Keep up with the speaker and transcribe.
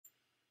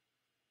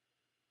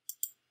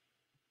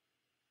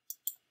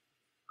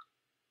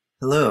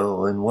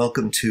Hello, and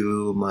welcome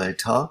to my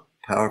talk,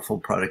 Powerful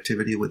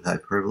Productivity with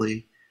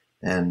Hyperbole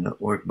and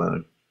Org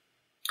Mode.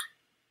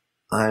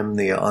 I'm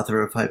the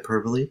author of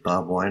Hyperbole,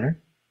 Bob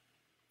Weiner.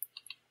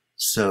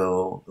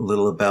 So, a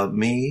little about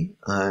me.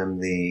 I'm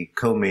the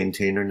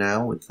co-maintainer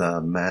now with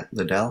Matt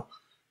Liddell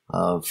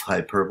of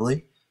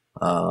Hyperbole,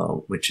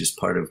 which is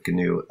part of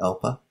GNU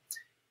ELPA.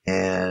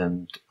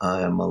 And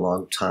I'm a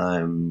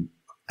longtime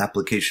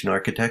application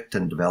architect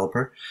and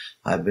developer.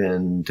 I've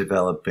been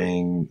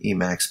developing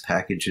Emacs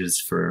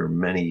packages for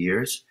many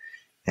years,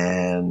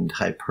 and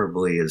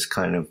Hyperbole is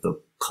kind of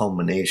the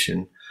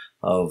culmination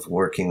of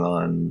working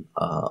on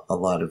a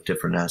lot of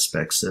different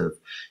aspects of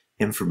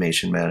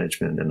information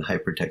management and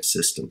hypertext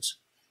systems.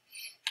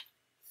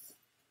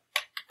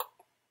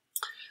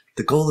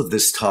 The goal of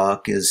this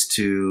talk is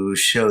to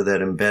show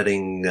that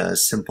embedding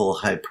simple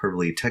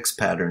Hyperbole text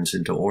patterns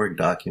into org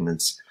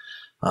documents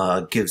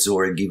gives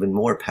org even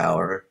more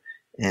power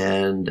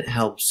and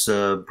helps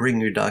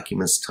bring your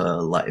documents to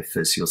life,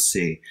 as you'll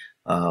see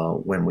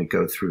when we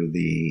go through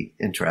the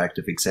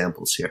interactive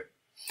examples here,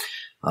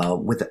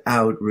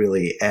 without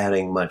really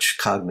adding much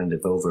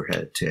cognitive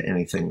overhead to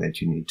anything that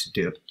you need to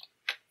do.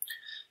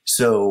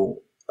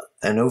 So,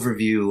 an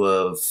overview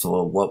of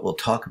what we'll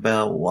talk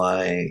about,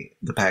 why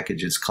the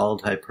package is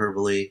called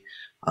Hyperbole,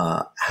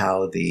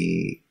 how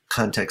the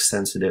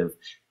context-sensitive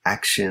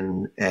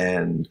action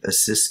and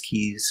assist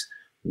keys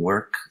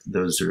work.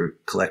 Those are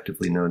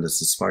collectively known as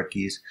the smart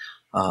keys.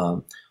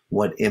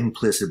 What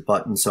implicit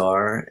buttons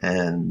are,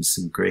 and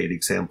some great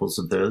examples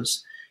of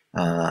those.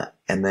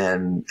 And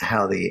then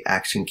how the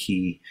action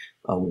key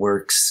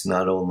works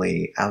not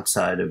only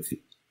outside of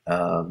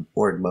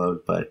org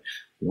mode, but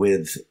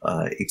with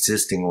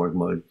existing org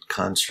mode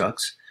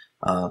constructs.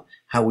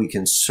 How we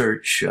can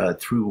search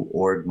through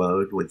org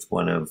mode with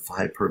one of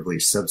Hyperbole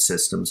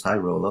subsystems,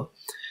 HiRolo.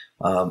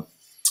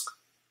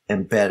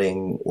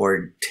 Embedding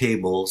org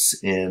tables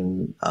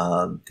in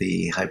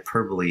the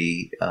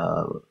Hyperbole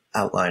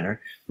outliner,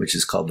 which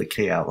is called the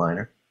K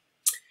outliner.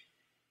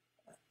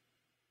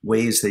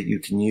 Ways that you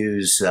can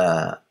use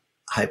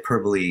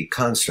Hyperbole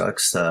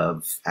constructs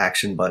of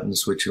action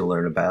buttons, which you'll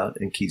learn about,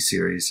 and key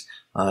series,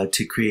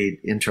 to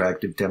create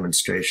interactive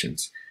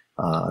demonstrations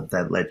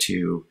that let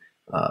you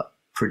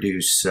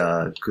produce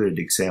good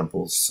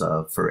examples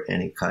for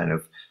any kind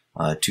of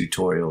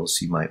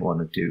tutorials you might want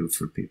to do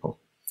for people.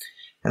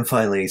 And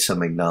finally,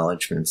 some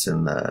acknowledgments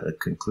in the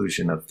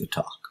conclusion of the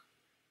talk.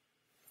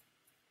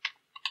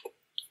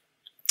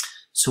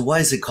 So why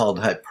is it called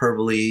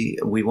Hyperbole?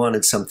 We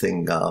wanted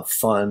something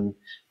fun,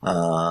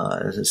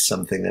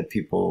 something that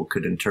people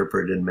could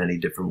interpret in many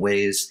different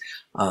ways,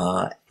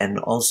 and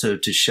also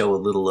to show a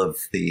little of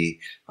the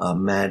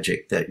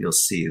magic that you'll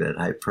see that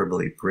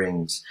Hyperbole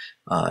brings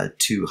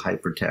to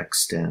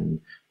hypertext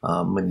and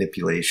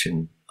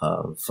manipulation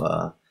of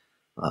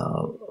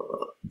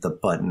the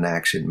button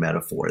action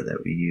metaphor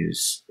that we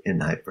use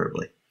in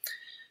Hyperbole.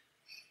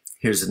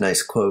 Here's a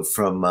nice quote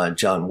from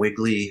John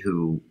Wigley,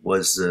 who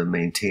was the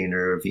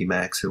maintainer of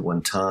Emacs at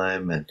one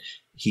time, and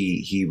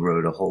he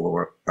wrote a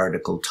whole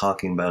article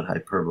talking about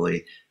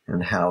Hyperbole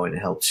and how it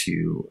helps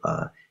you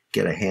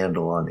get a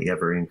handle on the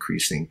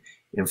ever-increasing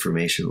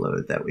information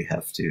load that we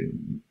have to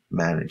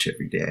manage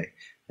every day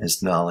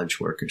as knowledge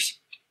workers.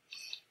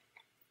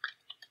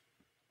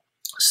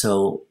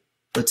 So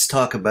let's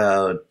talk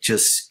about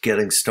just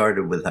getting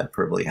started with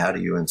Hyperbole. How do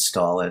you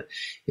install it?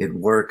 It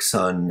works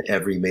on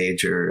every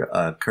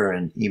major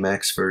current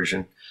Emacs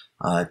version.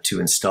 To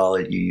install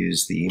it, you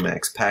use the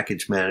Emacs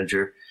package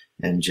manager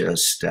and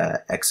just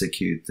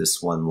execute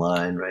this one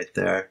line right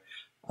there,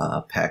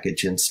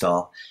 package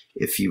install.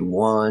 If you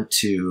want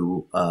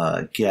to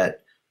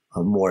get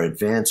a more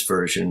advanced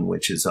version,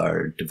 which is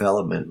our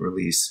development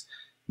release,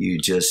 you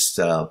just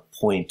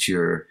point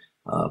your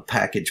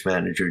package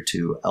manager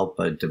to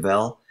ELPA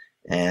devel,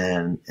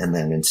 and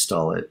then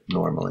install it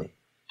normally.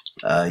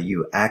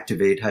 You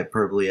activate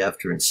Hyperbole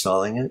after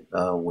installing it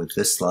with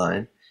this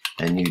line,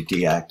 and you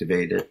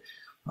deactivate it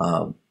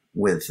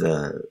with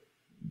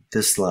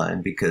this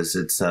line because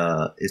it's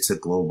a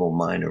global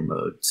minor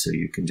mode, so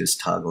you can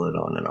just toggle it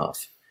on and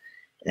off.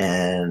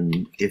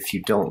 And if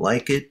you don't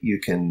like it,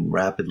 you can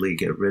rapidly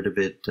get rid of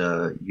it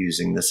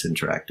using this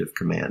interactive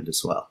command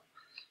as well.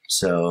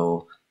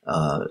 So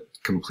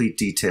complete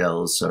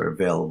details are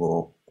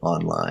available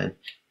online.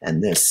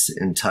 And this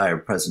entire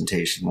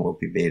presentation will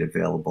be made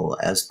available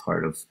as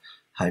part of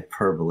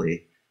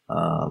Hyperbole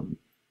version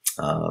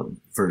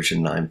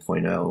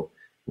 9.0,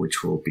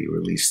 which will be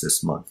released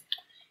this month.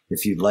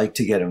 If you'd like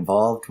to get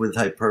involved with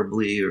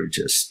Hyperbole or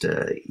just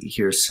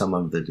hear some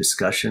of the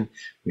discussion,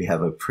 we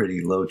have a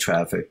pretty low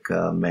traffic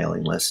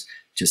mailing list.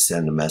 Just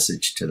send a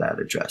message to that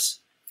address.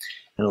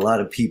 And a lot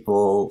of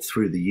people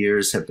through the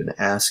years have been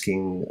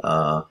asking,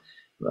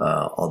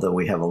 although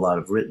we have a lot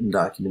of written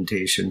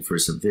documentation for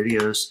some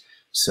videos,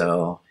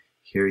 so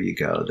here you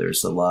go.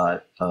 There's a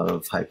lot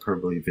of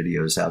Hyperbole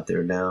videos out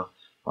there now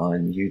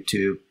on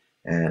YouTube.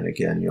 And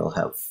again, you'll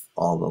have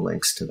all the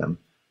links to them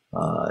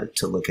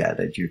to look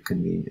at your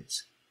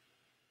convenience.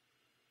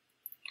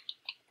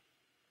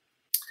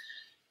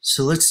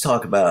 So let's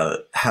talk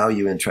about how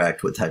you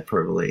interact with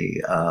Hyperbole,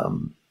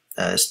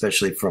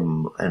 especially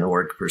from an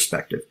org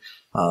perspective.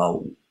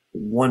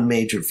 One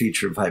major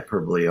feature of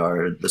Hyperbole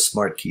are the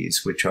smart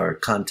keys, which are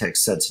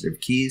context-sensitive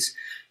keys,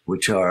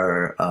 which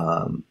are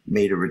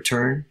made a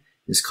return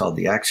is called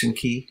the action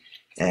key,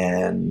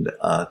 and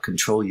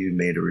control U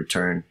made a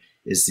return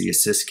is the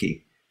assist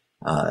key.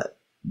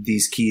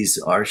 These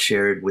keys are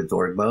shared with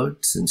org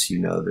mode, since you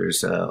know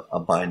there's a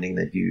binding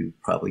that you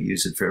probably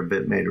use a fair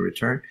bit, made a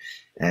return,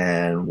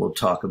 and we'll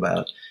talk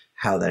about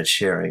how that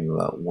sharing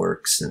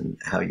works and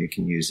how you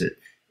can use it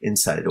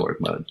inside org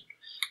mode.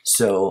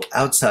 So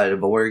outside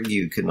of org,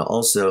 you can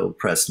also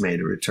press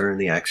made a return,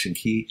 the action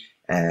key,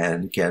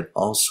 and get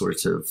all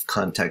sorts of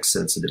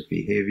context-sensitive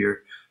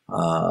behavior.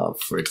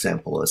 For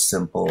example, a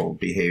simple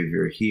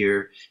behavior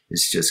here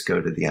is just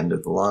go to the end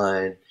of the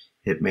line,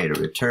 hit made a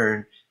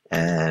return,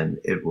 and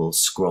it will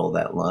scroll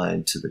that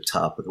line to the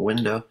top of the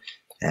window,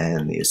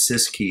 and the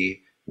assist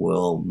key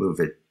will move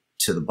it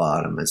to the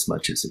bottom as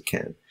much as it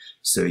can.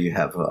 So you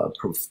have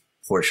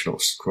proportional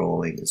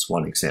scrolling as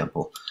one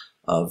example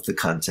of the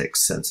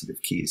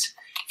context-sensitive keys.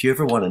 If you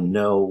ever want to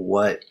know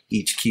what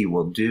each key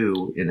will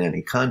do in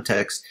any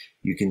context,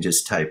 you can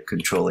just type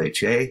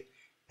Control-HA,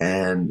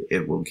 and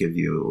it will give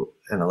you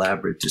an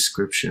elaborate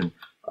description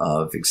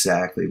of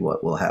exactly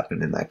what will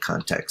happen in that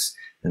context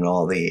and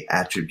all the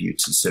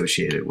attributes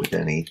associated with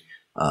any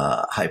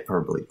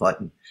Hyperbole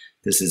button.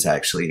 This is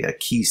actually a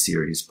key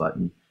series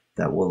button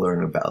that we'll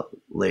learn about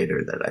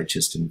later that I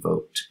just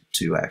invoked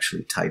to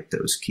actually type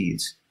those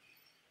keys.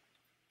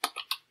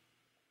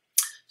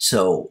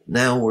 So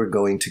now we're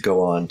going to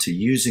go on to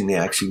using the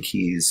action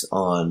keys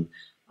on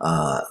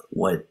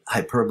what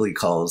Hyperbole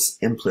calls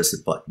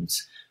implicit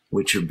buttons,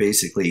 which are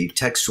basically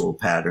textual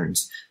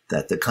patterns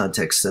that the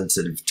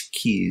context-sensitive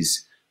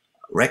keys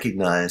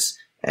recognize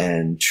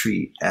and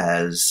treat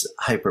as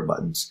hyper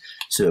buttons.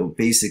 So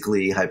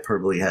basically,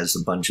 Hyperbole has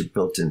a bunch of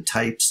built-in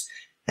types,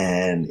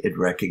 and it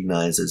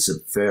recognizes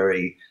a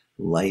very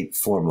light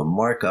form of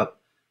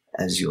markup,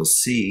 as you'll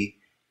see,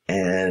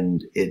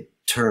 and it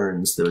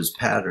turns those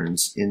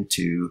patterns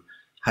into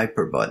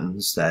hyper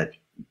buttons that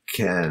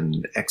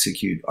can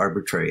execute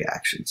arbitrary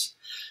actions.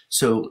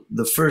 So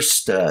the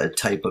first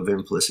type of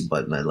implicit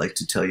button I'd like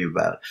to tell you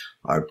about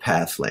are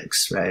path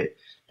links, right?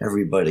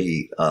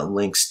 Everybody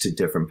links to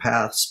different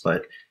paths,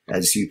 but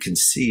as you can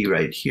see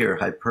right here,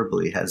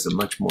 Hyperbole has a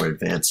much more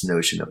advanced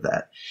notion of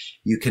that.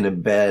 You can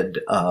embed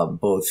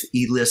both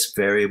elist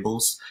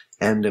variables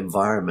and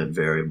environment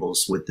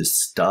variables with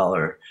this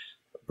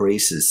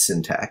 $braces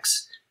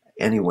syntax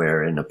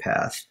anywhere in a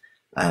path.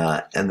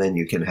 And then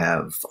you can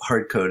have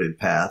hard-coded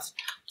path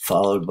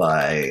followed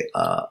by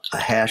a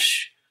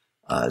hash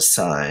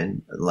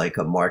sign, like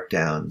a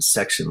markdown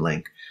section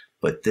link.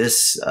 But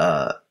this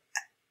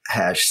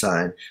hash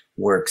sign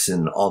works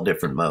in all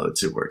different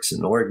modes. It works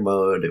in org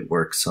mode. It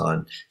works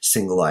on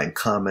single line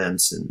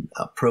comments and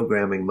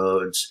programming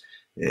modes.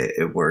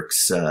 It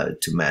works to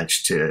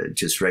match to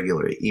just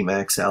regular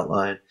Emacs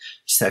outline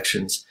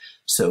sections.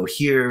 So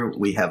here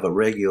we have a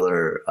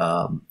regular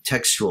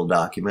textual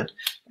document,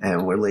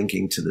 and we're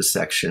linking to the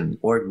section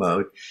org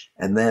mode.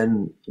 And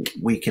then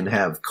we can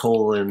have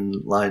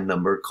colon line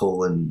number,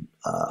 colon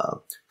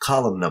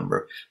column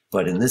number.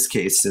 But in this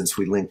case, since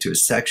we link to a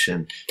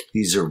section,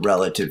 these are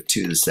relative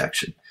to the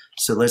section.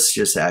 So let's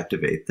just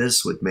activate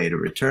this with made a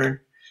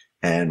return.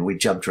 And we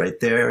jumped right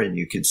there, and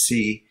you can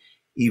see,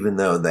 even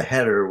though the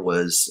header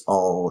was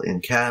all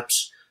in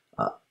caps,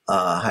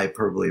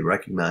 Hyperbole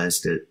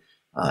recognized it,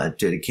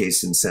 did a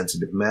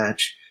case-insensitive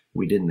match.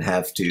 We didn't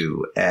have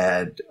to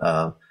add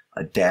a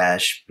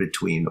dash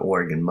between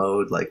org and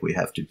mode like we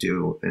have to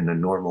do in a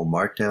normal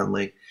markdown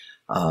link.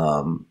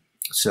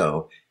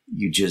 So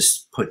you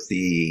just put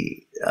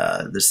the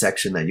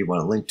section that you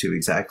want to link to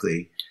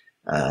exactly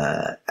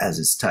as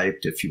it's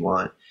typed if you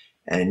want.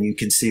 And you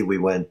can see we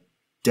went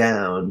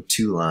down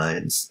 2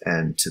 lines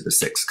and to the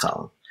 6th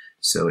column.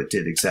 So it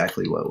did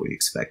exactly what we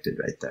expected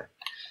right there.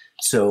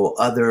 So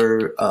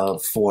other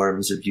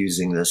forms of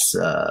using this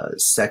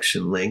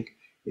section link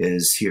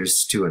is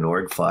here's to an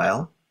org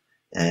file.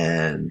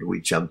 And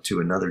we jump to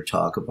another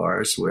talk of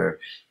ours where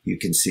you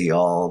can see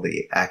all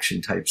the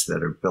action types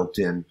that are built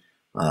in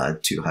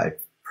to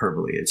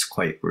Hyperbole. It's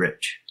quite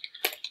rich.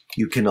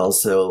 You can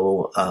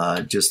also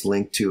just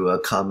link to a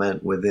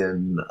comment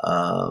within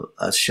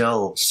a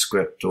shell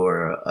script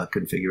or a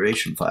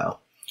configuration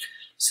file.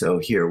 So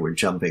here we're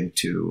jumping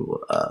to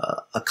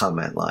a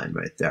comment line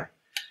right there.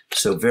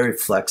 So very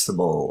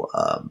flexible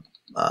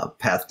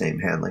path name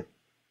handling.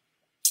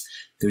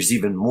 There's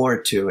even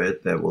more to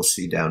it that we'll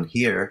see down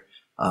here.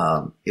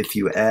 If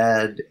you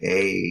add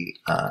a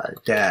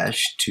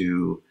dash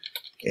to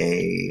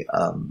a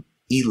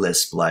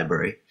EList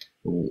library,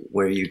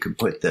 where you can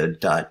put the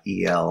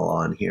 .el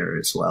on here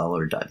as well,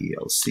 or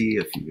 .elc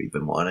if you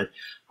even want it,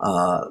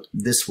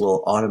 this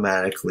will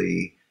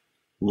automatically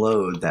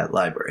load that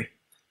library.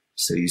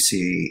 So you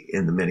see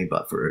in the mini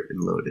buffer it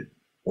loaded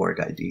org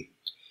ID.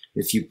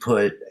 If you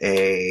put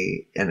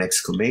an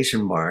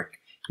exclamation mark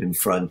in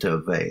front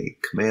of a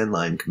command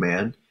line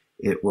command,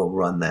 it will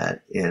run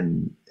that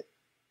in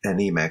an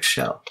Emacs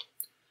shell.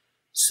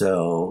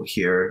 So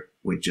here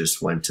we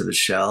just went to the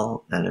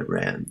shell and it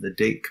ran the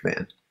date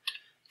command.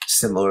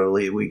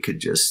 Similarly, we could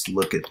just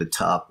look at the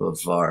top of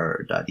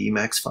our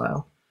 .emacs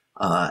file.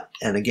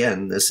 And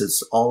again, this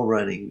is all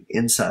running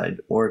inside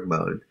org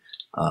mode.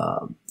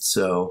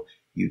 So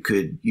you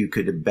could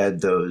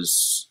embed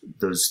those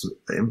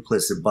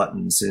implicit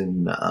buttons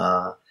in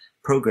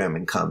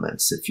programming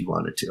comments if you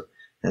wanted to,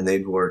 and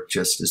they'd work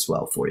just as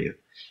well for you.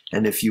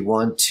 And if you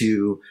want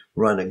to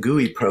run a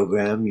GUI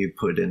program, you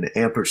put an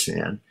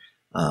ampersand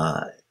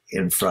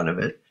in front of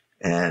it.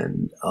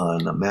 And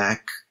on a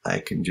Mac, I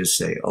can just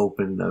say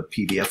open a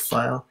PDF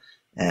file,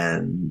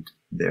 and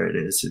there it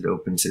is. It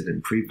opens it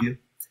in preview,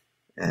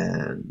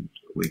 and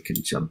we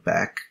can jump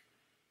back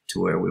to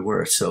where we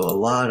were. So a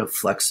lot of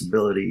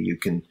flexibility.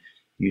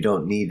 You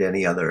don't need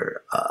any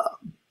other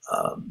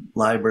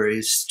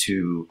libraries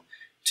to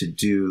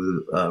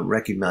do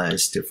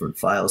recognize different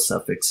file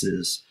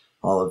suffixes.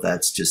 All of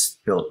that's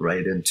just built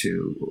right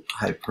into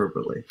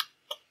Hyperbole.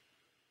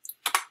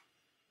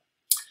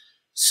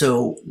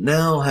 So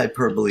now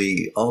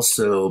Hyperbole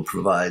also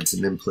provides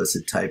an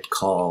implicit type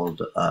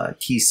called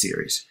key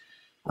series.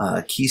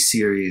 Key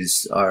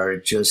series are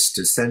just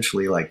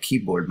essentially like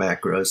keyboard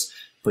macros,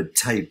 but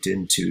typed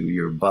into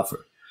your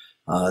buffer.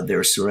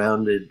 They're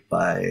surrounded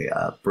by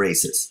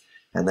braces,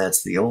 and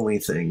that's the only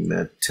thing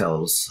that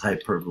tells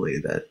Hyperbole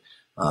that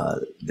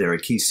they're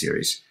a key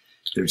series.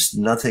 There's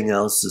nothing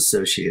else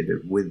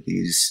associated with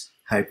these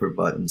hyper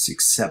buttons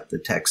except the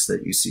text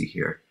that you see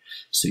here.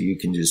 So you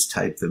can just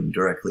type them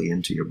directly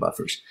into your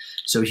buffers.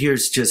 So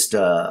here's just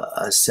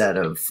a set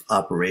of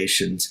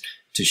operations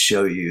to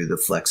show you the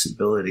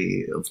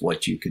flexibility of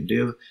what you can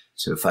do.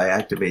 So if I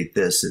activate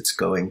this, it's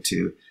going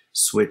to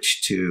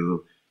switch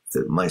to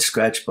my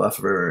scratch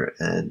buffer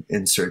and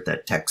insert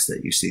that text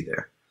that you see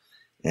there.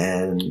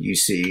 And you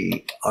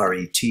see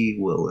RET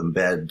will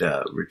embed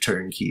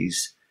return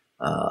keys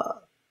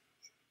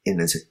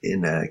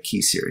in a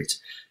key series.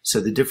 So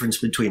the difference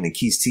between a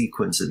key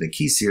sequence and a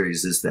key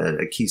series is that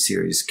a key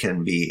series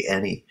can be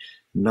any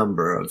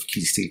number of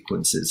key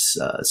sequences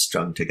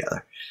strung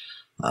together.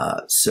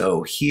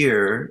 So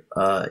here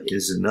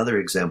is another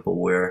example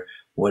where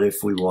what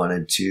if we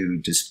wanted to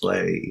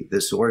display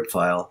this org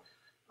file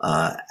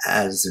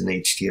as an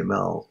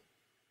HTML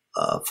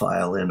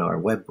file in our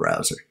web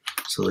browser.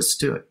 So let's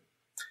do it.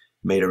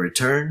 Made a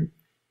return,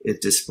 it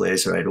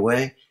displays right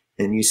away.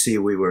 And you see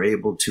we were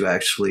able to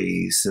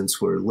actually, since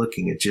we're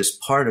looking at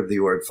just part of the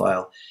org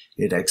file,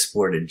 it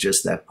exported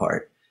just that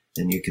part.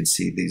 And you can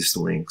see these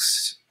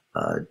links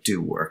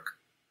do work.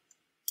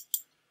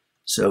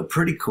 So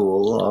pretty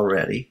cool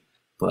already,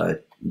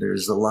 but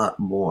there's a lot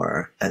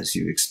more as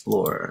you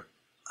explore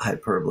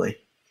Hyperbole.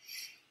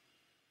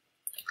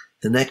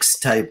 The next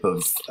type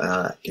of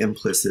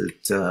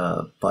implicit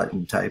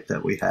button type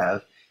that we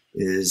have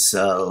is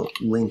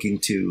linking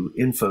to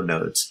info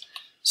nodes.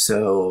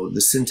 So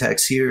the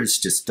syntax here is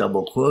just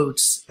double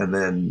quotes and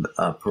then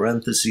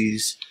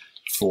parentheses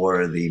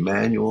for the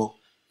manual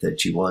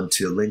that you want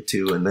to link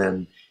to, and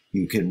then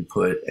you can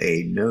put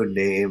a node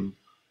name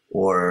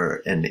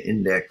or an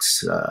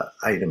index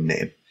item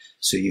name.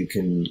 So you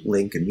can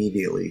link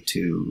immediately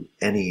to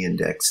any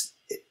index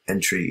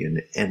entry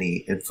in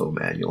any info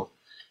manual.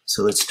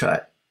 So let's try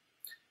it.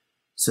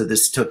 So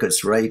this took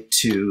us right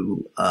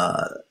to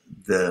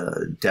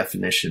the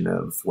definition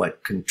of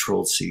what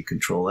Control-C,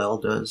 Control-L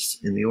does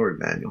in the org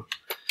manual.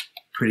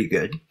 Pretty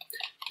good.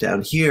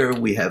 Down here,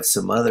 we have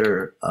some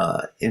other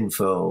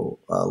info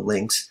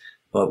links,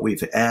 but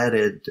we've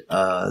added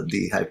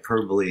the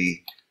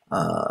Hyperbole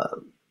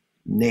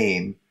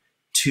name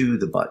to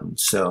the button.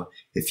 So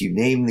if you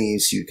name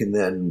these, you can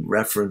then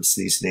reference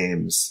these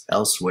names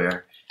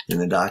elsewhere in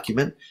the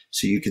document.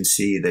 So you can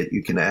see that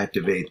you can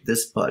activate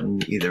this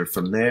button either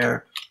from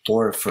there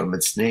or from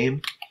its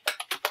name,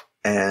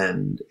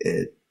 and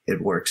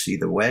it works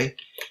either way.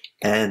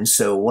 And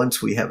so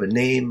once we have a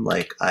name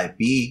like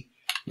IB,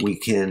 we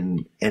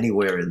can,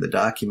 anywhere in the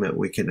document,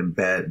 we can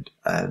embed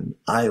an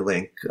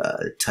iLink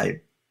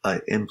type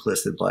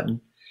implicit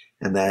button,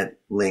 and that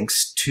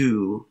links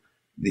to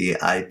the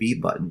IB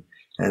button.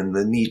 And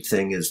the neat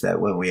thing is that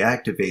when we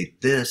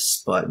activate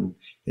this button,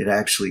 it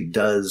actually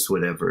does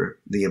whatever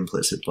the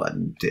implicit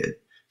button did.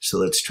 So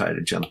let's try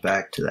to jump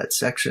back to that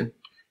section.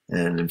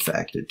 And in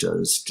fact, it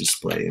does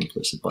display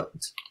implicit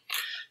buttons.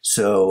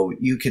 So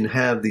you can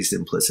have these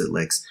implicit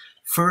links.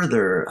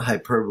 Further,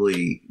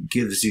 Hyperbole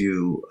gives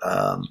you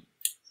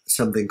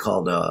something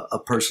called a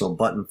personal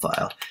button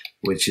file,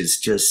 which is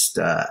just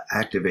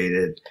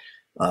activated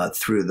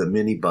through the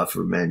mini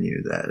buffer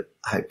menu that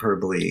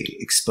Hyperbole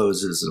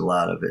exposes a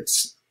lot of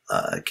its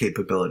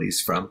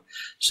capabilities from.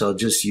 So I'll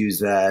just use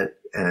that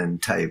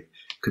and type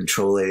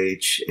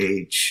Control-H,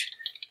 H,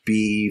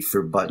 B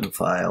for button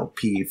file,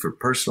 P for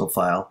personal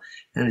file,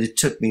 and it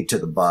took me to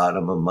the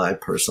bottom of my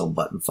personal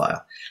button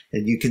file.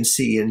 And you can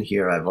see in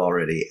here I've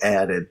already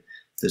added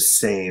the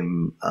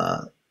same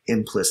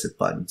implicit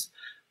buttons.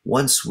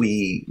 Once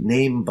we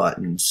name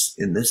buttons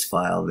in this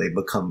file, they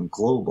become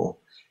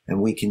global,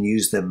 and we can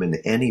use them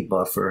in any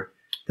buffer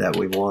that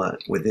we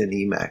want within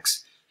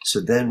Emacs. So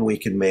then we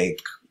can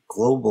make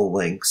global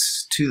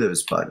links to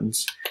those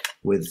buttons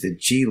with the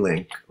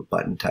G-link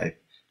button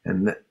type.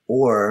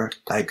 Or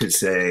I could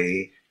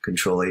say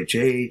Control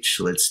HH,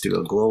 let's do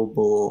a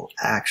global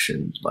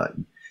action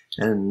button.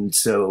 And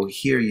so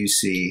here you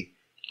see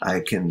I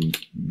can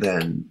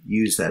then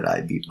use that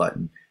IB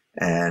button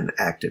and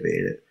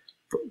activate it.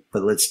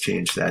 But let's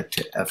change that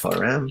to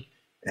FRM,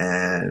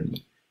 and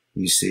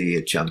you see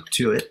it jumped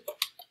to it.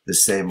 The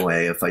same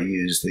way if I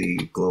use the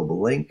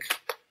global link,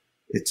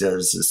 it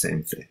does the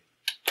same thing.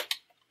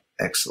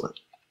 Excellent.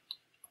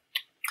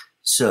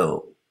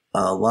 So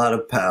a lot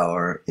of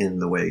power in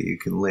the way you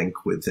can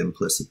link with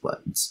implicit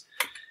buttons.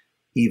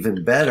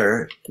 Even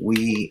better,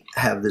 we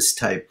have this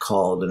type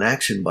called an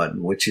action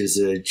button, which is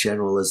a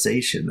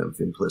generalization of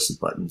implicit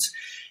buttons.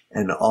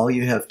 And all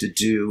you have to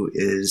do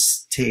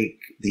is take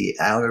the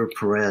outer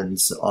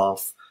parens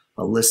off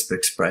a Lisp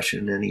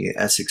expression, any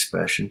S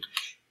expression,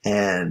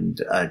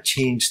 and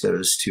change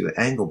those to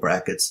angle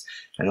brackets,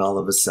 and all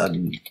of a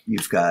sudden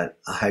you've got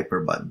a hyper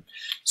button.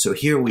 So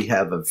here we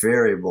have a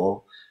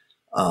variable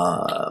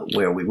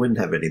where we wouldn't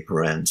have any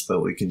parens,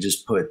 but we can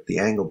just put the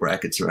angle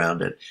brackets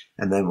around it,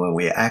 and then when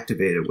we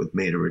activate it with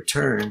made a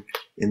return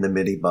in the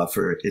MIDI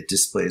buffer, it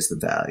displays the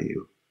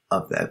value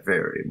of that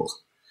variable.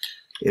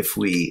 If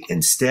we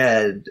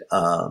instead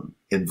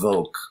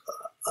invoke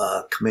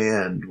a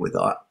command with,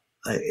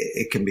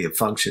 it can be a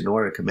function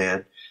or a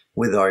command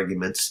with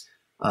arguments,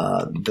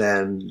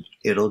 then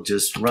it'll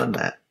just run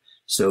that.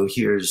 So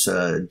here's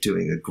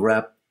doing a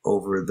grep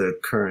over the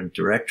current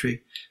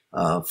directory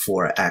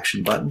for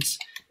action buttons.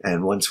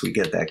 And once we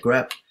get that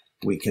grep,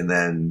 we can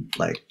then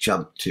like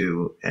jump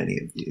to any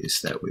of these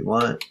that we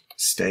want,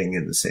 staying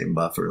in the same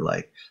buffer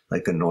like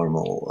a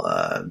normal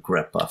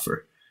grep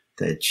buffer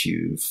that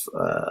you've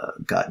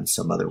gotten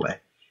some other way.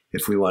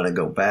 If we want to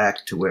go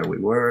back to where we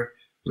were,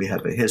 we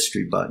have a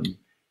history button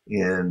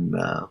in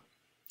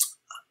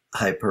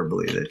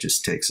Hyperbole that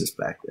just takes us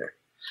back there.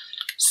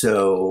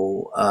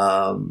 So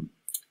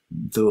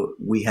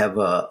we have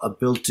a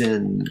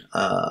built-in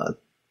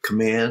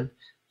command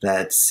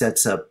that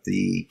sets up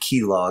the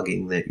key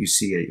logging that you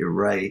see at your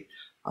right.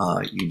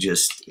 You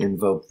just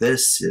invoke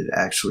this. It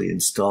actually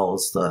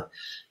installs the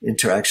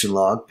interaction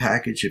log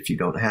package if you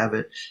don't have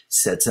it,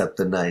 sets up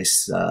the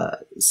nice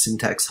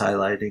syntax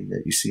highlighting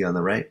that you see on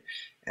the right,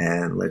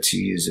 and lets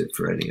you use it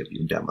for any of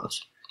your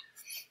demos.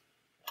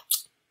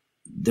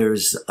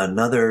 There's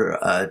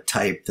another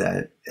type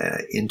that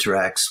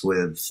interacts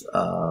with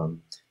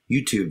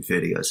YouTube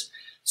videos.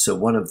 So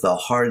one of the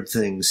hard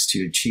things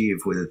to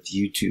achieve with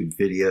YouTube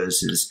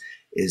videos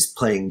is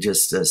playing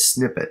just a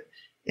snippet.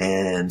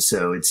 And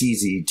so it's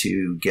easy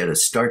to get a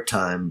start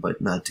time, but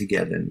not to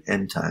get an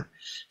end time.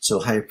 So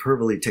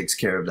Hyperbole takes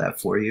care of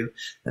that for you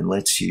and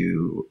lets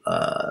you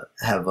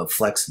have a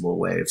flexible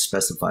way of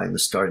specifying the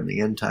start and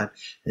the end time,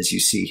 as you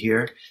see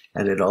here.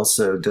 And it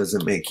also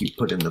doesn't make you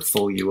put in the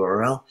full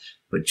URL,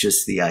 but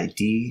just the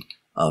ID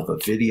of a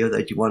video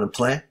that you want to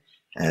play.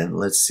 And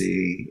let's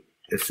see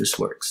if this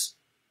works.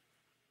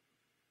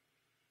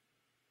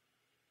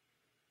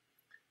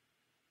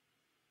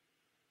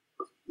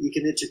 You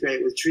can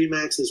integrate with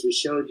Emacs, as we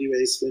showed you,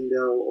 Ace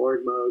Window,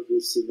 Org Mode.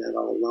 We've seen that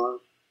all along.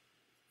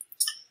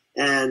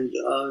 And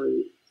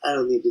I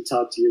don't need to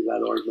talk to you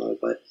about Org Mode,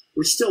 but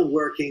we're still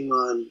working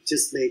on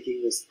just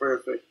making this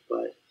perfect.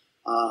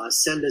 But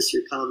send us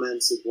your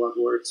comments of what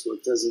works,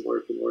 what doesn't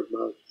work in Org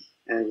Mode,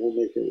 and we'll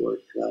make it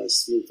work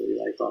smoothly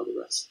like all the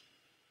rest.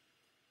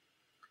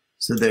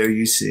 So there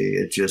you see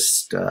it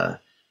just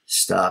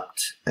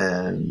stopped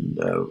and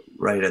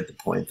right at the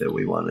point that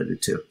we wanted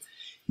it to.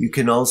 You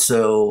can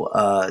also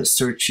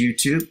search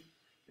YouTube,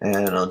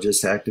 and I'll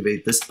just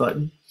activate this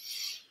button,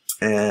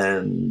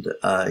 and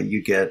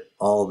you get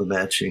all the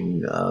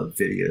matching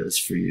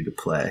videos for you to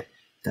play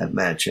that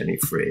match any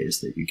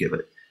phrase that you give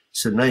it.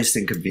 So nice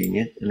and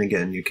convenient, and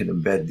again, you can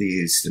embed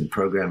these in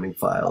programming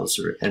files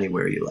or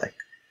anywhere you like.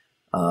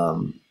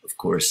 Of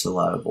course, a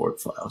lot of org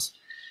files.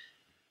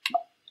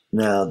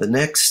 Now, the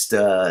next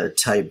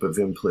type of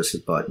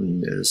implicit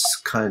button is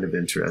kind of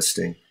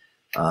interesting.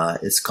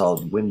 It's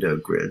called window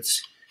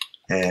grids.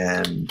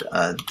 And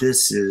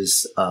this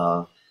is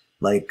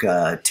like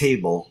a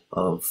table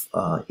of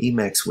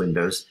Emacs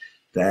windows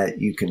that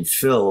you can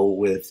fill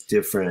with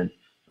different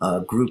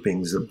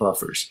groupings of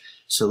buffers.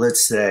 So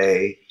let's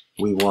say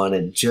we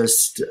wanted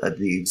just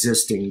the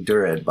existing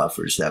Dured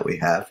buffers that we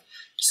have.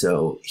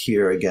 So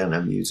here again,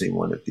 I'm using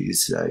one of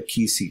these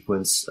key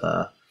sequence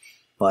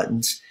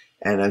buttons.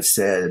 And I've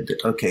said,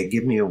 okay,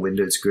 give me a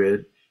Windows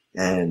grid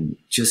and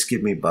just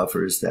give me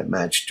buffers that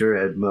match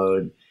Dured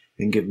mode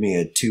and give me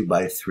a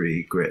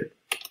 2x3 grid.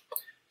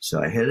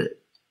 So I hit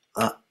it.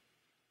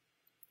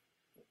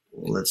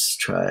 Let's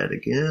try it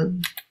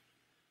again.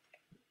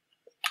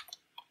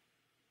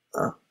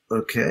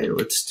 Okay,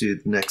 let's do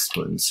the next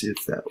one, see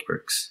if that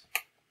works.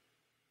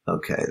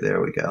 Okay,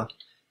 there we go.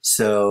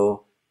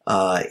 So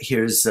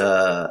here's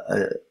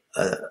a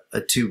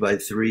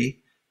 2x3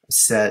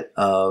 set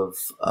of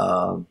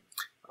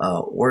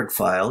org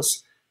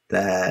files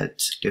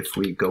that if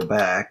we go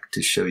back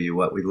to show you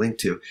what we linked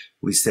to,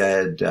 we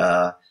said,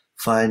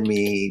 find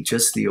me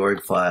just the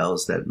org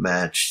files that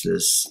match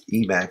this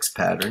Emacs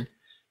pattern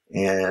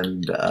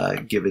and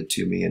give it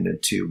to me in a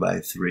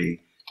 2x3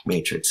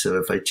 matrix. So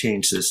if I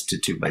change this to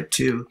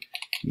 2x2,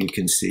 you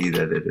can see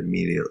that it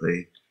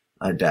immediately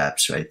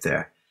adapts right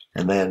there.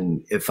 And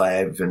then if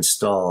I've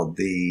installed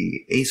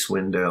the ACE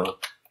window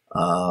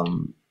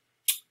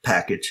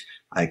package,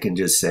 I can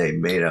just say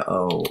Meta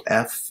O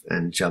F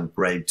and jump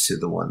right to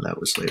the one that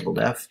was labeled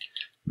F,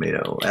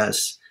 Meta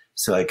OS.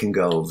 So I can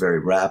go very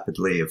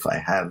rapidly. If I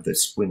have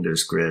this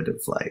Windows grid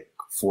of like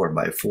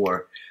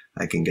 4x4,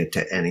 I can get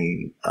to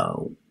any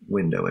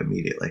window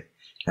immediately.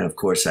 And of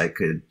course, I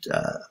could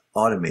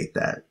automate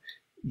that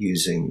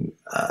using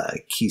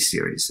key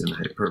series in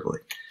Hyperbole.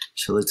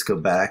 So let's go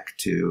back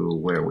to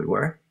where we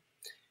were.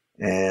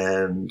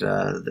 And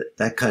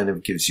that kind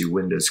of gives you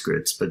Windows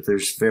grids, but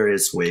there's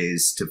various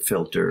ways to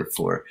filter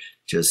for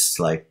just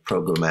like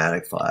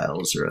programmatic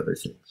files or other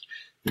things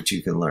that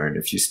you can learn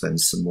if you spend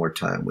some more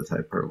time with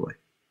Hyperbole.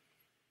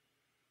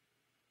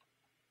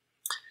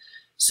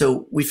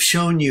 So we've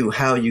shown you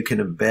how you can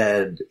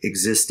embed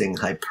existing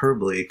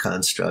Hyperbole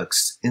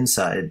constructs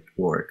inside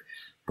org,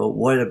 but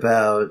what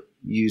about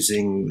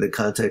using the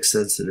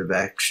context-sensitive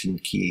action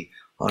key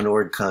on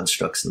org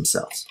constructs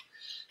themselves?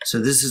 So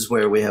this is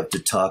where we have to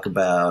talk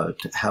about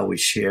how we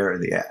share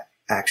the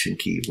action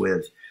key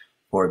with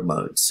org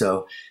mode.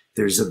 So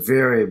there's a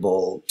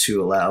variable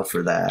to allow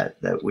for that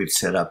we've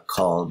set up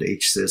called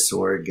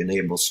hsysorg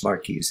enable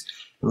smart keys.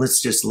 And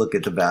let's just look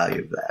at the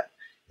value of that.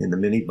 In the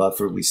mini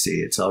buffer, we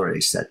see it's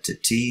already set to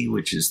T,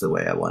 which is the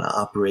way I want to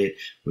operate,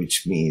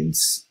 which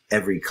means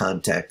every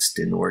context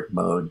in org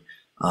mode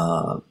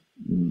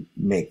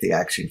make the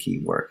action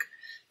key work.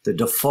 The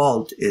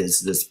default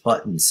is this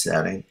button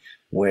setting,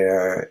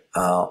 where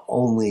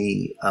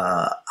only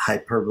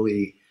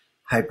Hyperbole,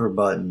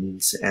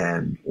 hyperbuttons,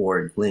 and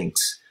org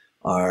links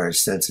are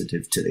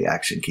sensitive to the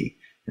action key.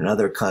 In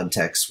other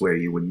contexts where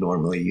you would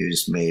normally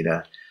use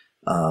meta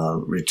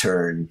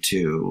return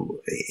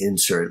to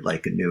insert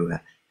like a new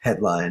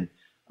headline,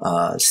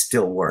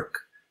 still work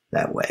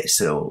that way.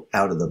 So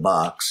out of the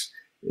box,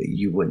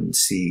 you wouldn't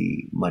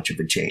see much of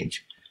a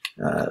change.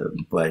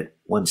 But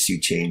once you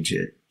change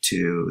it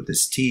to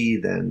this T,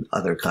 then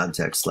other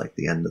contexts like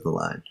the end of the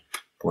line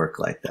work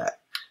like that.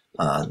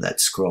 That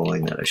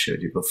scrolling that I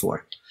showed you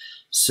before.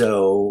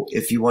 So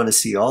if you want to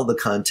see all the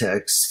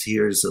context,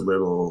 here's a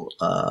little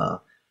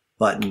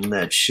button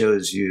that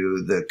shows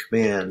you the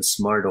command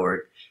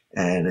smartorg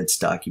and its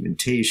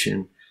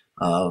documentation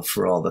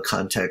for all the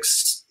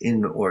contexts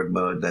in org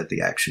mode that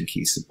the action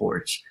key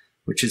supports,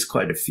 which is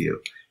quite a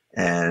few.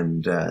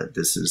 And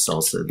this is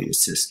also the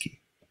assist key.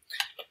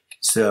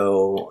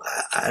 So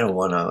I don't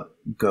want to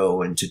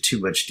go into too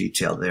much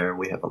detail there.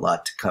 We have a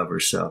lot to cover,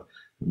 so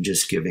I'm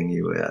just giving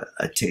you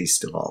a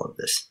taste of all of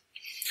this.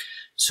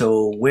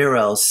 So where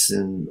else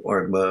in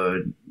org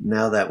mode,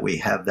 now that we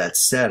have that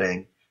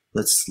setting,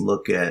 let's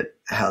look at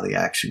how the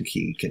action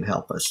key can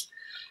help us.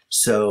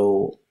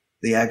 So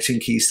the action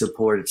key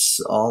supports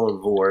all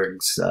of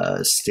org's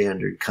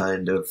standard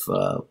kind of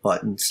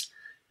buttons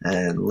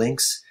and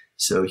links.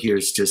 So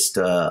here's just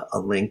a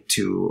link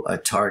to a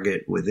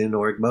target within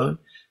org mode.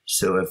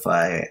 So if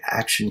I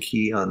action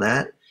key on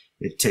that,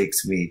 it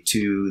takes me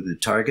to the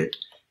target.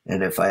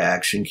 And if I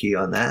action key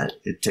on that,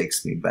 it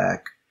takes me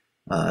back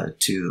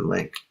to the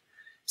link.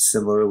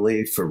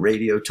 Similarly, for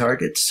radio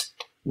targets,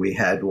 we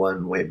had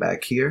one way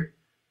back here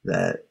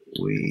that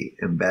we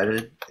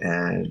embedded,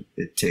 and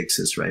it takes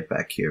us right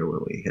back here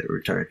when we hit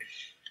return.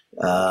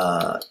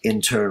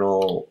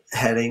 Internal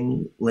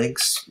heading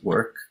links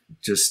work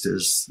just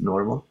as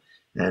normal.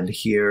 And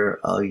here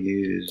I'll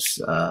use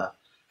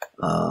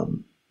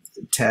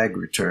tag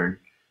return,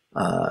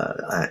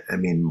 pop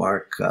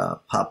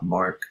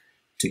mark,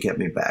 to get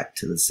me back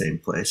to the same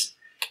place.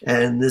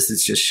 And this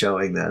is just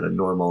showing that a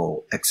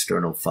normal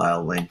external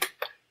file link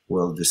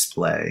will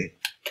display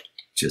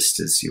just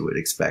as you would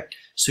expect.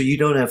 So you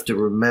don't have to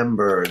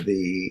remember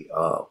the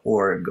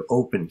org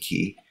open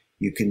key.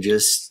 You can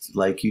just,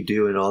 like you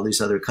do in all these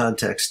other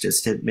contexts,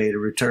 just hit meta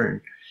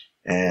return,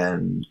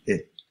 and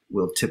it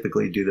will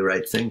typically do the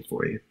right thing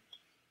for you.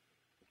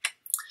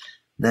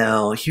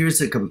 Now,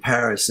 here's a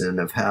comparison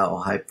of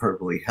how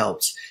Hyperbole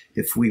helps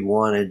if we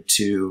wanted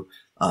to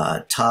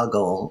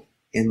toggle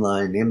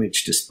inline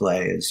image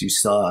display, as you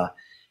saw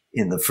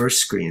in the first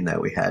screen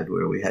that we had,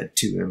 where we had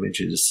two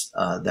images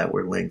that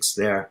were links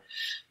there.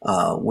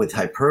 With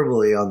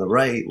Hyperbole on the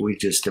right, we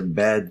just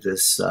embed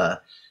this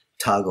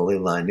toggle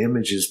inline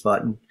images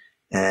button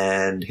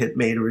and hit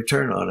meta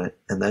return on it,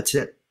 and that's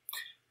it.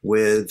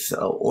 With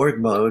org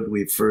mode,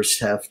 we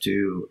first have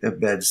to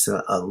embed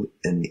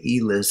an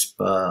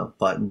eLisp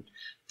button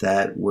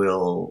that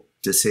will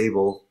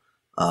disable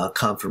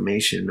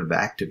confirmation of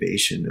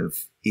activation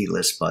of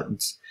eLisp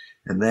buttons.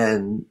 And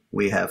then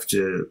we have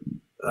to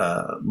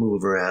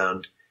move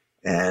around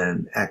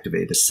and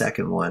activate a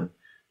second one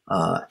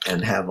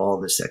and have all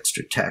this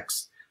extra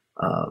text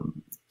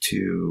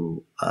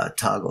to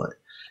toggle it.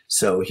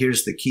 So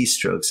here's the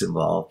keystrokes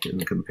involved,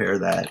 and compare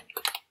that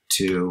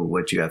to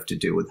what you have to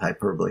do with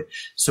Hyperbole.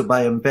 So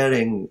by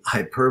embedding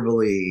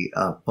Hyperbole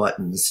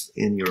buttons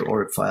in your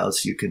org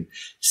files, you can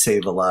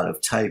save a lot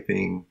of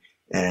typing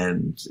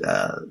and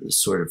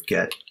sort of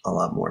get a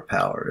lot more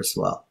power as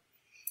well.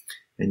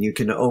 And you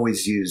can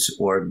always use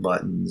org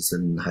buttons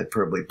and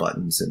Hyperbole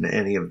buttons and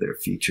any of their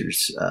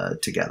features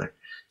together.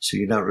 So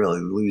you're not really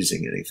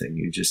losing anything,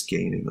 you're just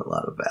gaining a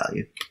lot of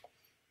value.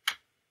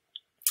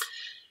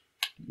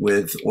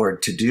 With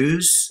org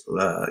to-dos,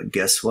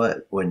 guess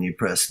what? When you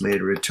press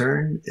made a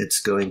return,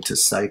 it's going to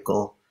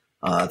cycle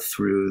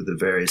through the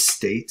various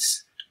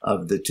states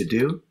of the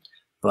to-do.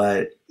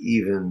 But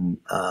even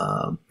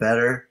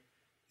better,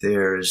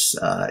 there's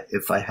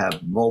if I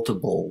have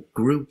multiple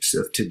groups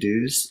of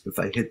to-dos, if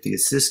I hit the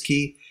assist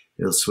key,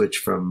 it'll switch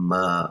from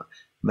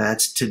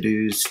Matt's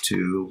to-dos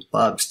to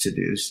Bob's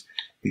to-dos,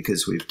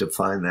 because we've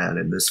defined that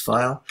in this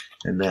file,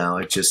 and now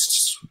it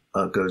just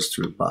goes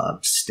through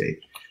Bob's state.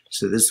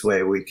 So this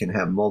way we can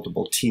have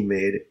multiple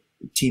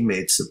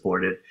teammates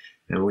supported,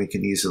 and we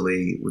can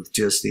easily, with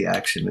just the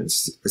action and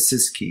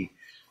assist key,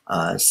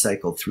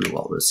 cycle through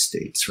all those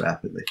states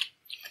rapidly.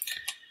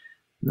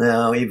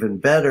 Now, even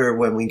better,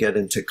 when we get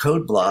into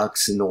code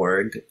blocks in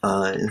org,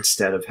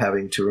 instead of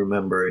having to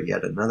remember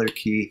yet another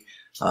key,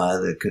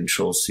 the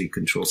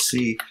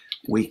Control-C,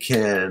 we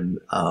can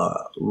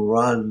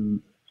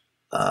run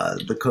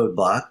the code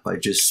block by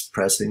just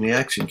pressing the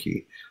action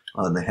key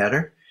on the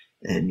header,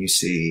 and you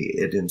see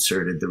it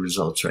inserted the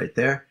results right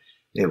there.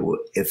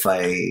 If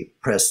I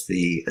press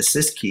the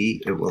assist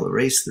key, it will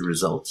erase the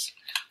results.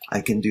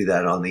 I can do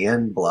that on the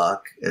end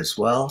block as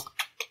well,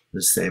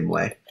 the same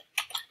way.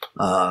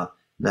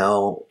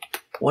 Now,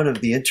 one of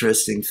the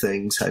interesting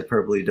things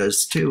Hyperbole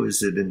does too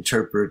is it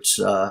interprets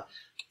the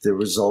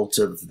result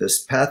of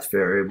this path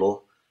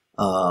variable,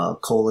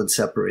 colon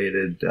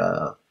separated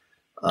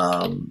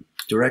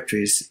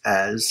directories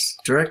as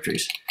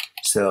directories.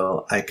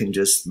 So I can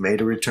just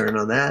made a return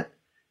on that,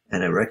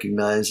 and it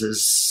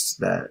recognizes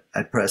that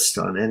I pressed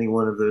on any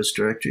one of those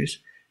directories,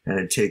 and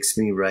it takes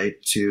me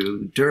right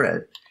to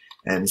Duret.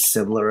 And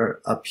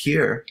similar up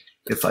here,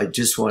 if I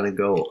just want to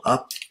go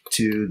up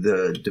to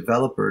the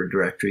developer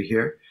directory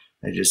here,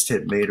 I just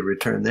hit made a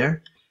return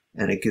there,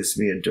 and it gives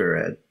me a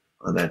Duret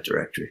on that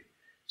directory.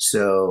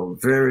 So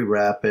very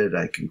rapid.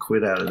 I can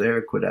quit out of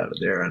there,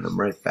 and I'm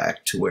right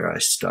back to where I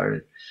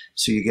started.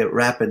 So you get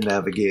rapid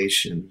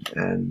navigation,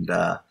 and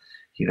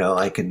you know,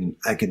 I can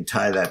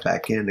tie that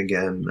back in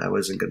again. I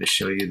wasn't going to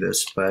show you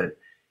this, but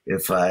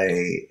if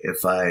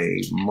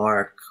I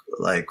mark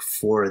like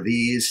 4 of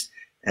these,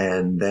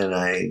 and then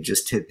I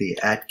just hit the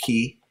 @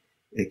 key,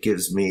 it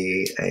gives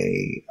me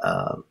a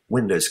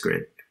Windows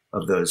grid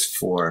of those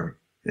 4,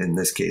 in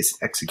this case,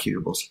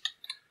 executables.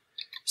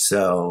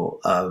 So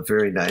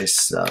very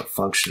nice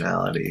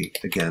functionality,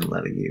 again,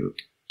 letting you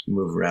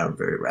move around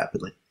very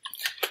rapidly.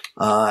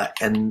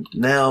 And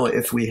now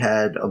if we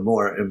had a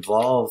more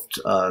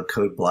involved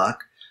code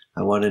block,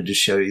 I wanted to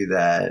show you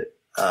that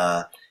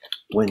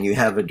when you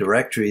have a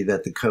directory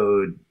that the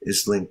code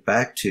is linked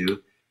back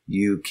to,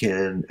 you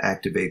can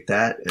activate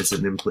that as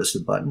an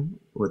implicit button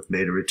with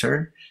made a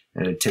return,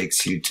 and it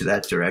takes you to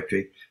that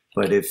directory.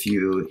 But if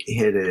you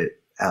hit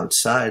it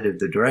outside of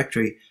the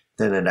directory,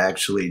 then it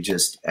actually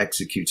just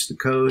executes the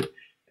code,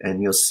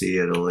 and you'll see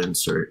it'll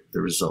insert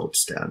the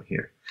results down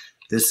here.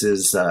 This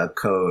is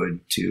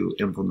code to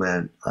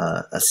implement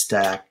a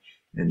stack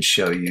and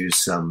show you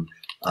some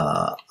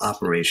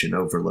operation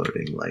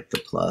overloading, like the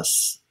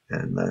plus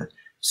and the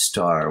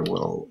star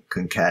will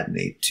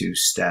concatenate 2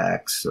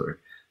 stacks, or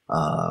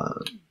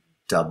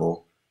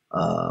double,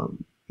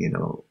 you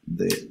know,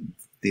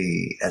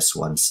 the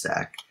S1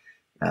 stack.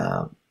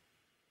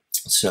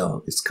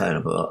 So it's kind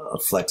of a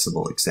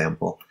flexible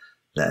example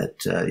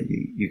that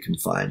you can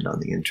find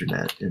on the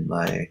internet in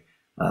my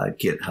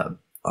GitHub,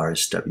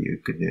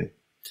 RSW GNU.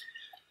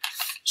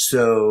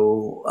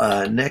 So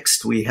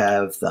next we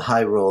have the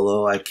high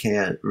Rollo. I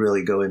can't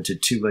really go into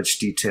too much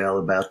detail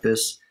about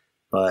this,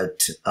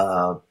 but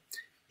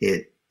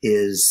it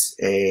is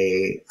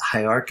a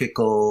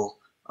hierarchical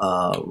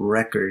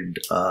record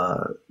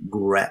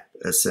grep,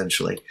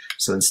 essentially.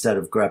 So instead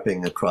of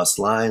grepping across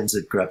lines,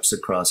 it greps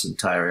across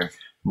entire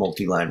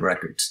multi-line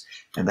records.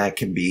 And that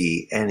can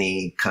be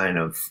any kind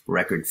of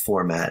record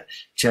format.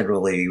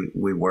 Generally,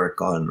 we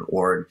work on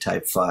org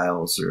type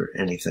files or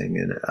anything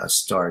in a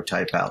star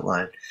type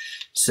outline.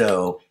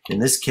 So in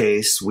this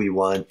case, we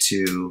want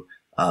to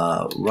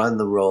run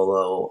the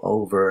Rollo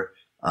over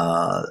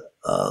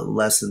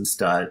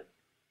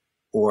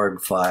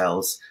lessons.org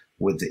files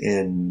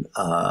within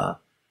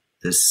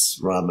this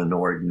Raman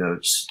org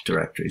notes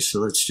directory. So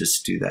let's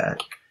just do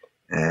that.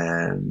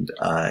 And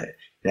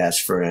it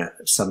asks for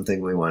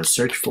something we want to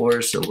search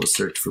for, so we'll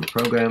search for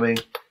programming,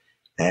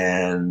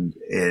 and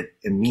it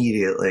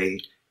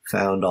immediately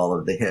found all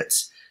of the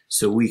hits.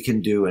 So we can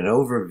do an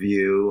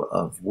overview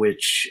of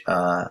which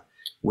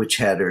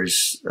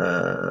headers,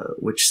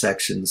 which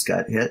sections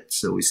got hit.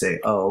 So we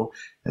say O,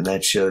 and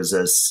that shows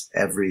us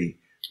every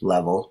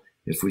level.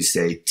 If we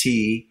say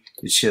T,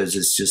 it shows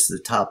us just the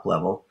top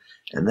level.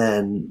 And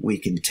then we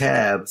can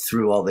tab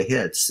through all the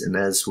hits. And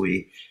as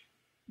we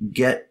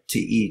get to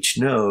each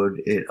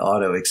node, it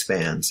auto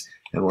expands.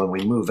 And when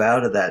we move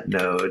out of that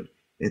node,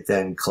 it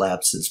then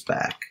collapses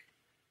back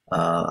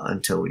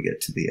until we get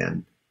to the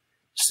end.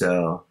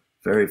 So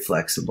very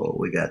flexible.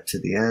 We got to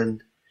the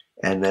end,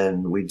 and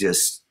then we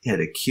just hit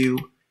a Q,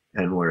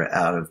 and we're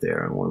out of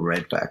there, and we're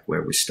right back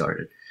where we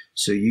started.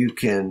 So you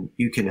can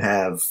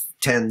have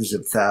tens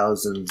of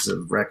thousands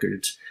of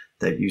records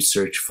that you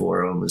search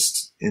for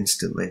almost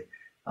instantly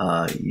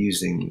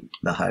using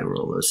the high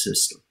roller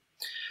system.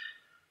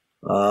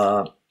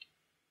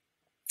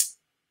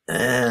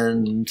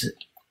 And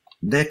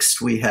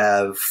next we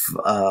have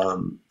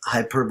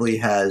Hyperbole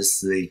has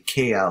the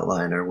K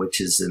outliner, which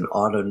is an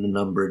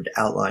auto-numbered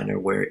outliner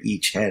where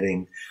each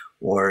heading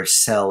or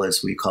cell,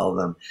 as we call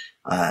them,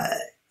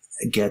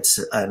 gets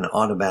an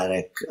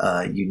automatic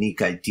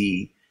unique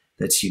ID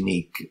that's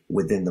unique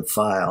within the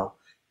file.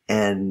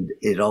 And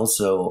it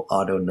also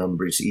auto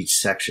numbers each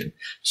section.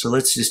 So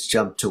let's just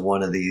jump to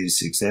one of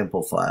these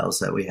example files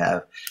that we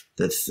have,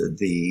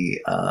 the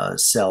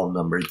cell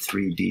numbered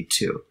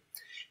 3D2.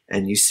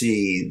 And you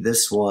see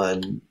this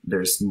one,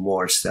 there's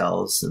more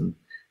cells and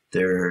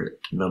they're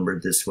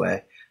numbered this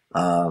way,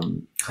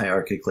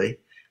 hierarchically.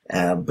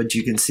 But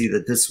you can see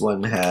that this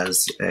one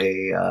has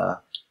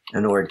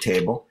an org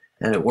table,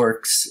 and it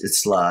works,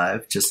 it's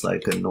live, just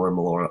like a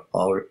normal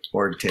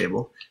org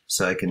table.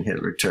 So I can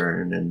hit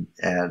return and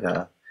add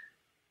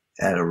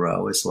a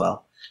row as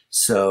well.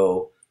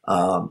 So,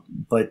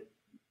 but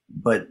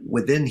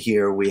within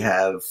here we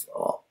have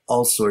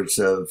all sorts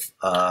of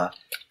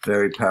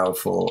very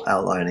powerful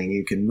outlining.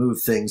 You can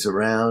move things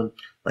around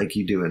like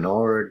you do in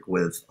org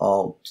with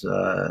Alt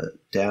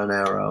down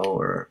arrow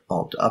or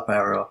Alt up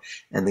arrow,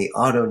 and the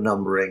auto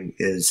numbering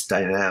is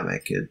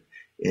dynamic.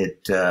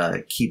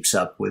 It keeps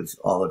up with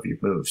all of your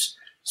moves.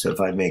 So if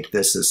I make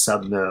this a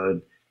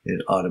subnode, it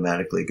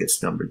automatically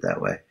gets numbered that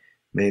way.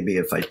 Maybe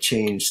if I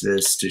change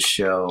this to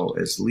show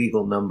as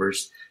legal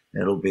numbers,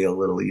 it'll be a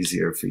little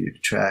easier for you to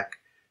track.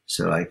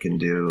 So I can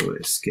do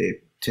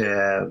escape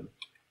tab,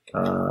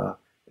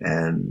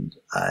 and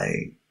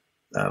I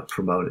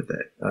promoted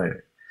it. All right.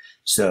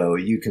 So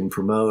you can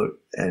promote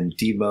and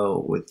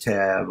demote with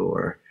tab,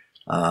 or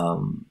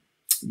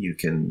you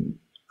can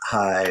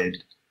hide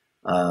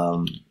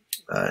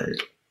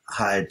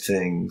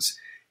things.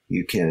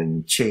 You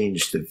can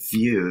change the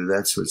view.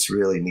 That's what's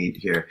really neat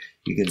here.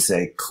 You can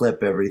say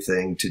clip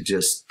everything to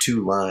just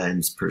 2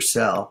 lines per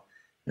cell.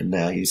 And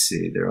now you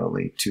see there are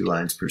only 2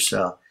 lines per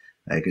cell.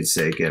 I could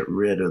say get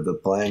rid of the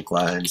blank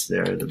lines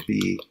there, the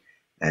B,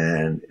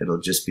 and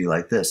it'll just be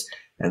like this.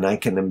 And I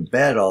can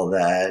embed all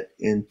that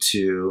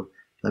into,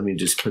 let me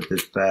just put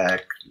this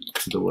back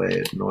to the way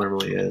it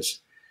normally is.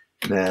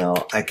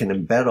 Now I can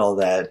embed all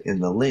that in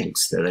the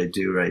links that I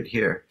do right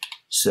here.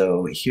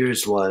 So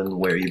here's one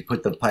where you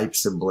put the pipe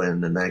symbol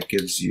in, and that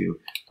gives you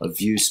a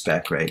view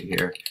spec right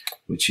here,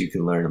 which you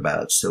can learn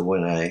about. So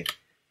when I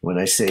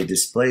say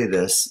display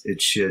this,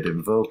 it should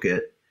invoke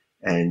it,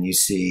 and you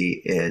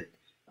see it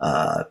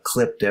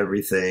clipped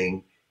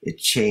everything. It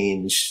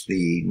changed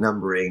the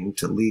numbering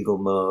to legal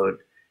mode,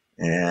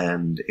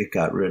 and it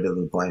got rid of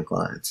the blank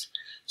lines.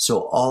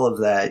 So all of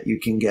that, you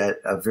can get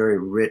a very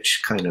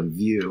rich kind of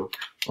view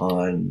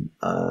on,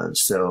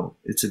 so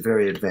it's a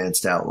very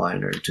advanced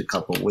outliner to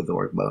couple with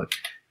org mode.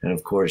 And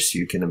of course,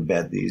 you can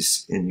embed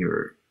these in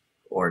your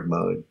org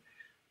mode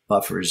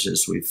buffers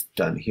as we've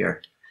done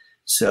here.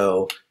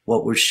 So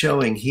what we're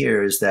showing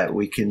here is that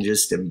we can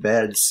just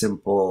embed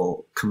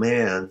simple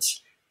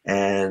commands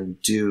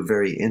and do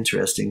very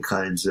interesting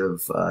kinds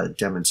of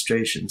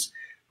demonstrations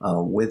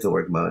with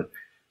org mode.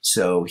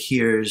 So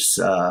here's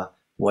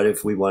what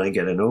if we want to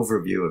get an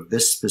overview of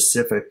this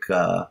specific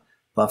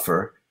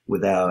buffer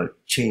without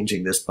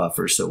changing this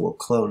buffer. So we'll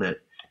clone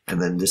it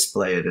and then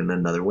display it in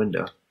another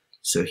window.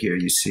 So here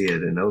you see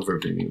it in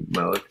overview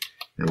mode,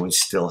 and we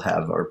still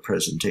have our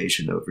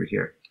presentation over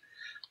here.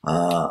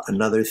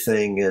 Another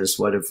thing is,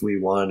 what if we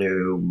want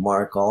to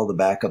mark all the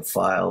backup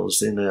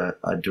files in a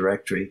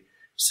directory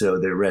so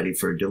they're ready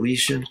for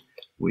deletion?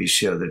 We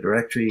show the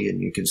directory,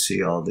 and you can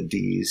see all the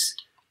Ds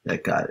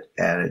that got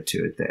added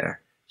to it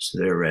there. So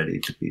they're ready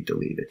to be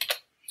deleted.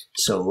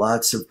 So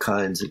lots of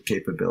kinds of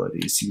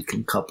capabilities you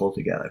can couple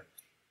together.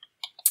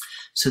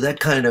 So that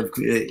kind of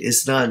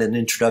is not an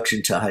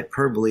introduction to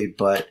Hyperbole,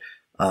 but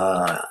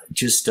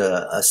just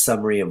a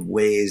summary of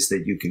ways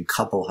that you can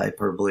couple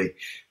Hyperbole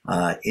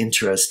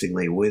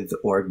interestingly with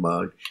org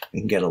mode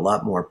and get a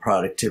lot more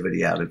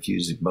productivity out of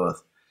using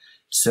both.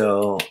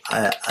 So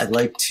I'd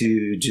like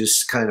to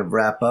just kind of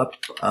wrap up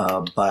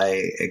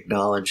by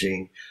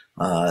acknowledging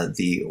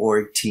the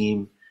org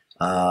team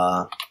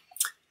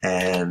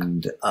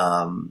and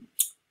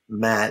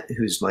Matt,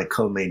 who's my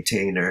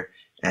co-maintainer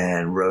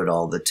and wrote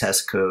all the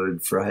test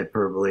code for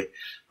Hyperbole,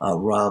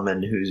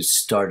 Raman, who's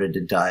started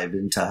to dive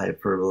into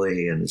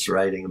Hyperbole and is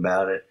writing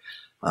about it,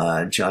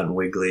 John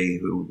Wigley,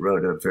 who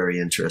wrote a very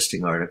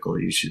interesting article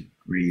you should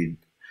read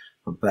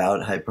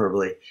about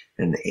Hyperbole,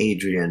 and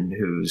Adrian,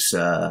 who's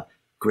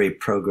great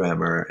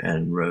programmer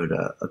and wrote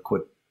a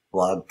quick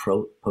blog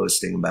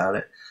posting about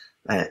it.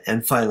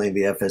 And finally,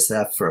 the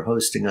FSF for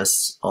hosting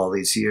us all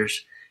these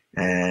years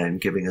and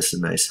giving us a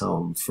nice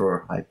home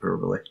for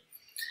Hyperbole.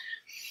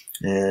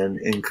 And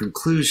in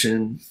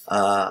conclusion,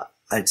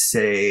 I'd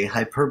say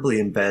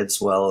Hyperbole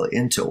embeds well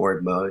into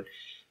org mode.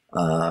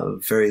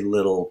 Very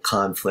little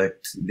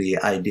conflict. The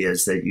idea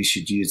is that you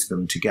should use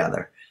them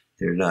together.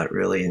 They're not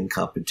really in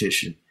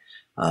competition.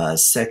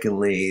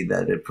 Secondly,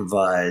 that it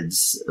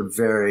provides a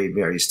very,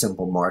 very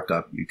simple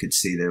markup. You could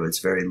see there was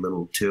very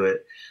little to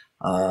it,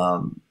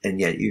 and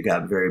yet you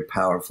got very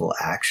powerful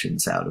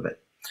actions out of it.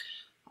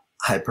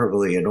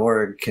 Hyperbole and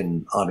Org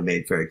can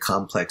automate very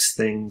complex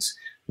things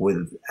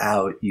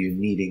without you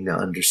needing to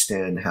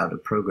understand how to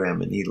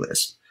program an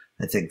eLisp.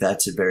 I think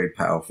that's a very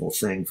powerful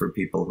thing for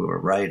people who are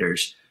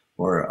writers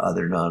or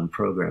other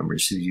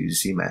non-programmers who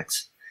use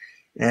Emacs.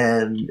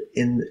 And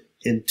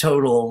in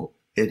total,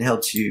 it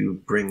helps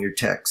you bring your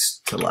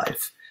text to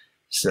life.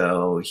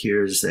 So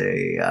here's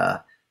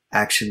a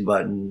action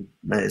button.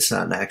 It's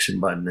not an action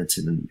button, it's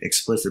an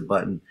explicit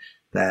button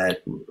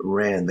that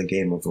ran the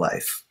game of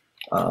life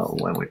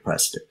when we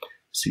pressed it.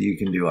 So you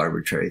can do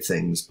arbitrary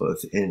things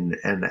both in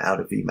and out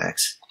of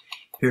Emacs.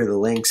 Here are the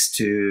links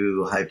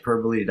to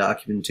Hyperbole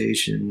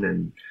documentation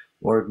and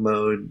org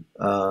mode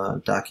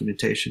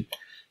documentation.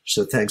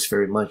 So thanks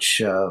very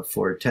much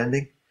for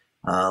attending.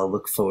 I'll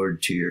look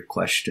forward to your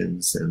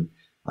questions and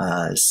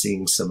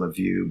seeing some of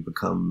you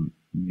become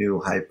new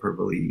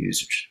Hyperbole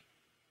users.